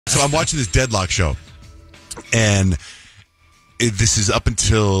So I'm watching this Deadlock show, and this is up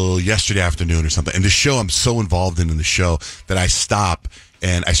until yesterday afternoon or something. And the show, I'm so involved in the show that I stop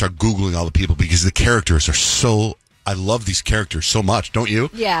and I start Googling all the people because the characters are so... I love these characters so much, don't you?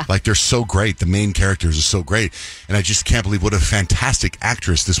 Yeah. Like, they're so great. The main characters are so great. And I just can't believe what a fantastic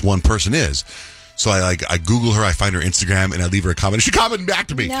actress this one person is. So I Google her, I find her Instagram, and I leave her a comment. And she commented back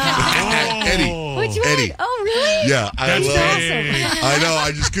to me. No. Eddie. Which one? Eddie. Oh, really? Yeah. That's awesome. I know.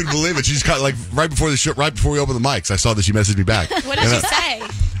 I just couldn't believe it. She's kind of like right before the show, right before we opened the mics, I saw that she messaged me back. What did she say?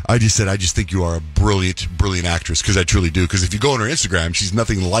 I just said, I just think you are a brilliant, brilliant actress, because I truly do. Because if you go on her Instagram, she's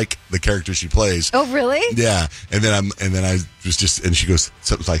nothing like the character she plays. Oh, really? Yeah. And then I was just, and she goes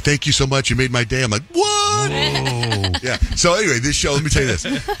something like, "Thank you so much. You made my day." I'm like, what? Whoa. Yeah. So anyway, this show, let me tell you this.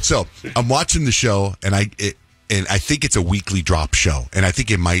 So I'm watching the show, and I think it's a weekly drop show, and I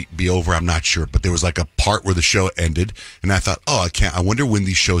think it might be over. I'm not sure, but there was like a part where the show ended, and I thought, I wonder when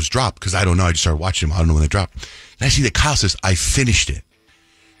these shows drop, because I don't know. I just started watching them. I don't know when they drop. And I see that Kyle says, "I finished it."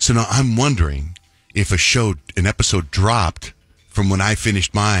 So now I'm wondering if an episode dropped from when I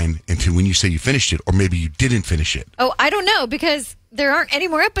finished mine until when you say you finished it, or maybe you didn't finish it. Oh, I don't know, because there aren't any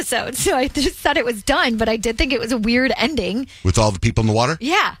more episodes, so I just thought it was done, but I did think it was a weird ending. With all the people in the water?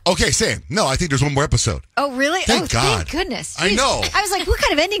 Yeah. Okay, same. No, I think there's one more episode. Oh, really? Thank God. Thank goodness. I know. I was like, what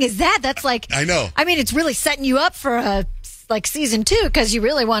kind of ending is that? That's like... I know. I mean, it's really setting you up for a... like season 2, because you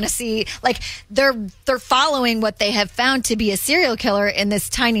really want to see, like, they're following what they have found to be a serial killer in this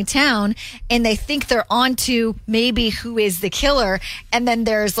tiny town, and they think they're onto maybe who is the killer, and then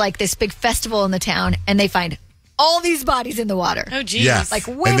there's like this big festival in the town, and they find all these bodies in the water. Oh, geez. Yeah. Like,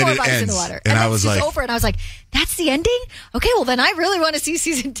 way more bodies in the water. And I then was it's like... over, and I was like, that's the ending? Okay, well, then I really want to see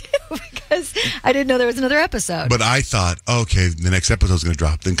season 2, because I didn't know there was another episode. But I thought, okay, the next episode's going to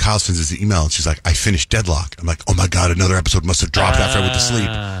drop. Then Kyle sends us the email, and she's like, "I finished Deadlock." I'm like, oh my God, another episode must have dropped after I went to sleep.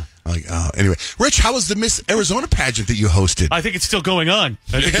 I'm like, oh, anyway. Rich, how was the Miss Arizona pageant that you hosted? I think it's still going on.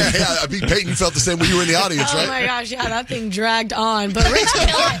 Yeah. I mean, Payton, you felt the same when you were in the audience, right? Oh my gosh, yeah, that thing dragged on. But Rich killed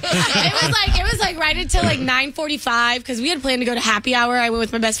it. It was like right until like 9:45, because we had planned to go to happy hour. I went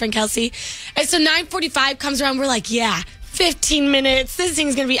with my best friend Kelsey. And so 9:45 comes around, we're like, yeah, 15 minutes. This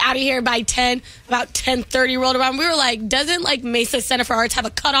thing's going to be out of here by 10. About 10:30 rolled around. We were like, doesn't like Mesa Center for Arts have a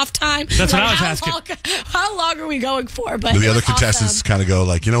cutoff time? That's like, what I was asking. How long are we going for? But the other contestants kind of go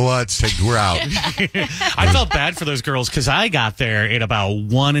like, you know what? We're out. I felt bad for those girls because I got there at about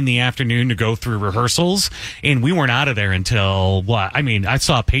 1 p.m. to go through rehearsals, and we weren't out of there until what? I mean, I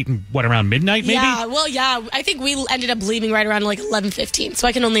saw Payton around midnight, maybe. Yeah, well, yeah. I think we ended up leaving right around like 11:15. So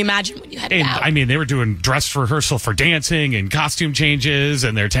I can only imagine when you headed out. I mean, they were doing dress rehearsal for dancing and costume changes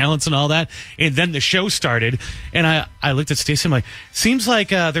and their talents and all that, and then the show started, and I looked at Stacey. I'm like, seems like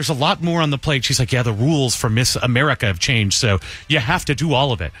there's a lot more on the plate. She's like, yeah, the rules for Miss America have changed, so you have to do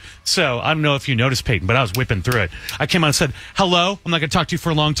all of it. So I don't know if you noticed, Payton, but I was whipping through it. I came on and said, hello, I'm not going to talk to you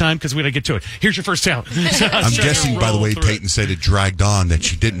for a long time because we got to get to it. Here's your first talent. So I'm guessing, by the way, Payton said it dragged on, that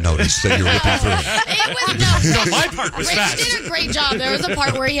she didn't notice that you were whipping through it. No, my part was Rich fast. did a great job. There was a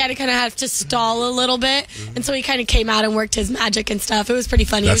part where he had to kind of have to stall a little bit, and so he kind of came out and worked his magic and stuff. It was pretty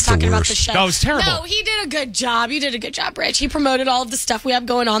funny. That's he was talking the about worst. the show. That was terrible. No, he did a good job. You did a good job, Rich. He promoted all of the stuff we have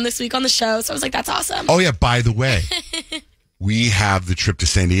going on this week on the show, so I was like, that's awesome. Oh, yeah, by the way, we have the trip to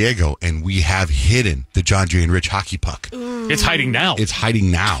San Diego, and we have hidden the John Jay and Rich hockey puck. It's hiding now. It's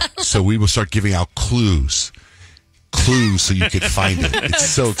hiding now. So we will start giving out clues so you could find it. It's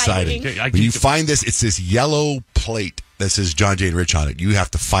so exciting. Exciting. When you find this, it's this yellow plate that says John Jay and Rich on it. You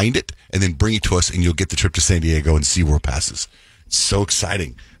have to find it and then bring it to us, and you'll get the trip to San Diego and see where it passes. It's so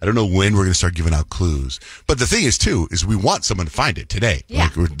exciting. I don't know when we're going to start giving out clues. But the thing is, too, is we want someone to find it today. Yeah.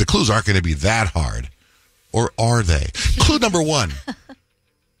 Like, the clues aren't going to be that hard. Or are they? Clue number 1.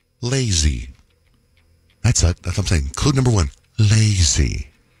 Lazy. That's what I'm saying. Clue number 1. Lazy.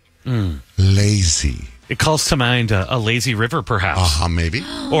 Lazy. It calls to mind a lazy river, perhaps. Maybe.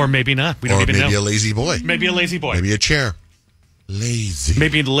 Or maybe not. We don't even know. Maybe a lazy boy. Maybe a lazy boy. Maybe a chair. Lazy.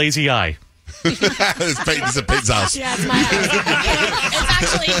 Maybe a lazy eye. It's a Payton's house. Yeah, it's my house.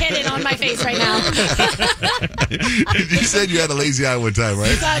 It's actually hidden on my face right now. You said you had a lazy eye one time,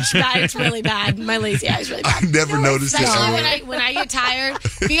 right? Such bad. It's really bad. My lazy eye is really bad. I never noticed it. Especially when I get tired.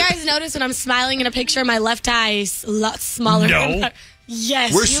 Do you guys notice when I'm smiling in a picture, my left eye is a lot smaller? No.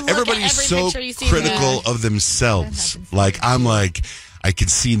 Yes. Everybody's so critical of themselves. Like, I'm like, I can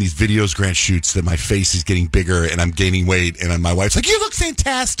see in these videos Grant shoots that my face is getting bigger and I'm gaining weight, and my wife's like, you look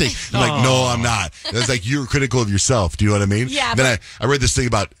fantastic. I'm like, no, I'm not. It's like, you're critical of yourself. Do you know what I mean? Yeah. Then I read this thing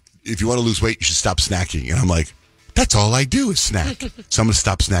about, if you want to lose weight, you should stop snacking. And I'm like, that's all I do is snack. So I'm going to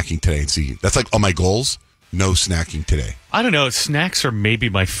stop snacking today and see. That's like all my goals. no snacking today? I don't know. Snacks are maybe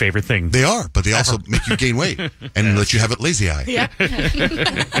my favorite thing. They are, but they also make you gain weight and let you have it lazy eye. Yeah.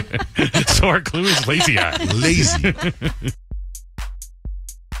 So our clue is lazy eye. Lazy.